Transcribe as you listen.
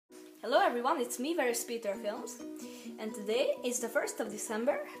Hello everyone, it's me, Peter Films, and today is the 1st of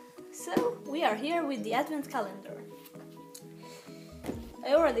December, so we are here with the Advent Calendar.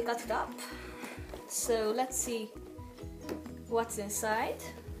 I already cut it up, so let's see what's inside.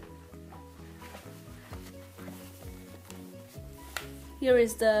 Here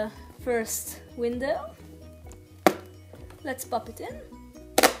is the first window. Let's pop it in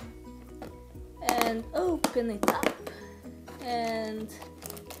and open it up, and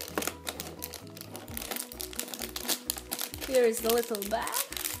here is the little bag.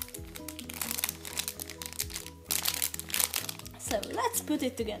 So let's put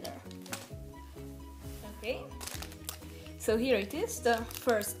it together. Okay, so here it is, the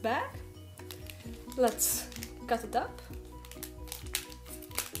first bag. Let's cut it up.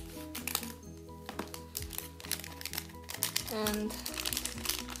 And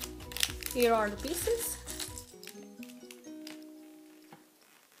here are the pieces.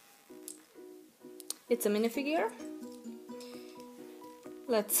 It's a minifigure.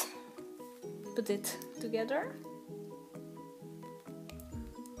 Let's put it together.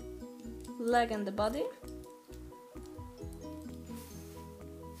 Leg and the body.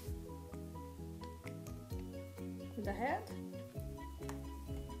 The head.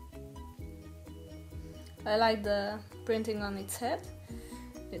 I like the printing on its head.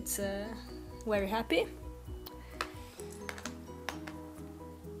 It's very happy.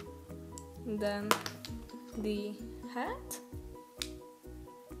 And then the hat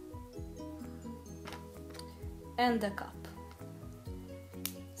and the cup.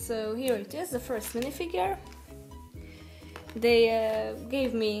 So here it is, the first minifigure. They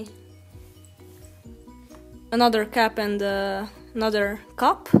gave me another cap and another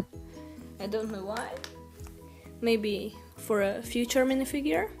cup. I don't know why. Maybe for a future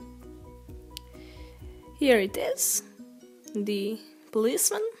minifigure. Here it is, the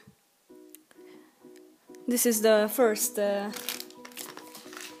Policeman. This is the first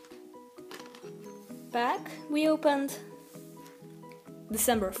pack we opened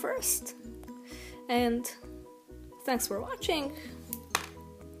December 1st. And thanks for watching.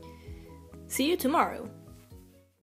 See you tomorrow.